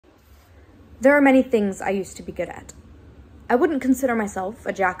There are many things I used to be good at. I wouldn't consider myself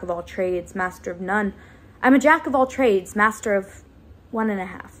a jack of all trades, master of none. I'm a jack of all trades, master of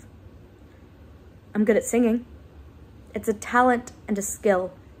 1.5. I'm good at singing. It's a talent and a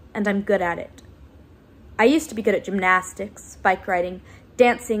skill, and I'm good at it. I used to be good at gymnastics, bike riding,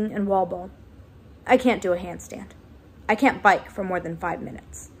 dancing, and wall ball. I can't do a handstand. I can't bike for more than 5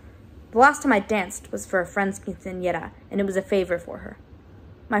 minutes. The last time I danced was for a friend's quinceañera, and it was a favor for her.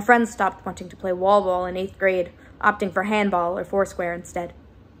 My friends stopped wanting to play wall ball in 8th grade, opting for handball or foursquare instead.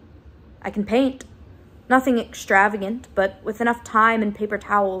 I can paint. Nothing extravagant, but with enough time and paper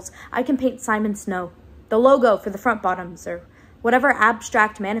towels, I can paint Simon Snow, the logo for the front bottoms, or whatever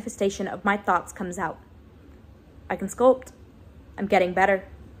abstract manifestation of my thoughts comes out. I can sculpt. I'm getting better.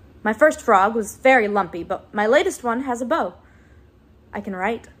 My first frog was very lumpy, but my latest one has a bow. I can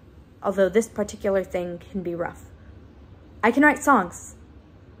write, although this particular thing can be rough. I can write songs,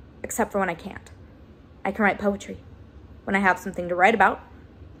 except for when I can't. I can write poetry, when I have something to write about.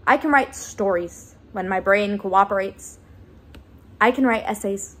 I can write stories, when my brain cooperates. I can write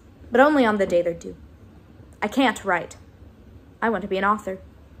essays, but only on the day they're due. I can't write. I want to be an author.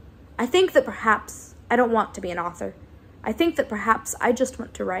 I think that perhaps I don't want to be an author. I think that perhaps I just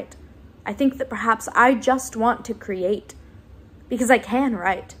want to write. I think that perhaps I just want to create. Because I can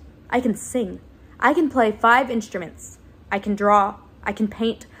write. I can sing. I can play 5 instruments. I can draw. I can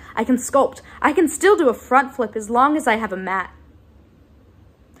paint. I can sculpt. I can still do a front flip as long as I have a mat.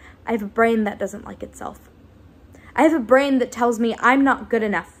 I have a brain that doesn't like itself. I have a brain that tells me I'm not good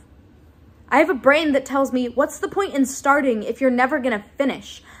enough. I have a brain that tells me, what's the point in starting if you're never gonna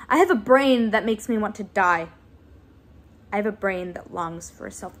finish? I have a brain that makes me want to die. I have a brain that longs for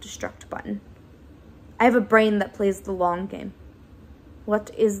a self-destruct button. I have a brain that plays the long game.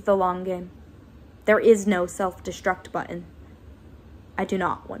 What is the long game? There is no self-destruct button. I do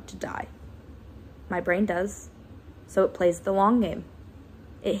not want to die. My brain does, so it plays the long game.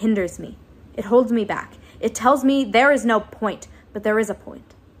 It hinders me. It holds me back. It tells me there is no point, but there is a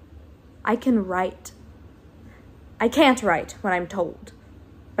point. I can write. I can't write when I'm told,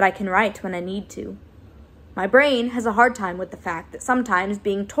 but I can write when I need to. My brain has a hard time with the fact that sometimes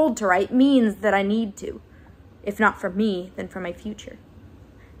being told to write means that I need to, if not for me, then for my future.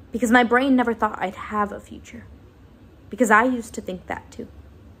 Because my brain never thought I'd have a future. Because I used to think that too.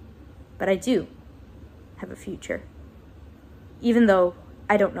 But I do have a future, even though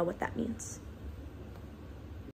I don't know what that means.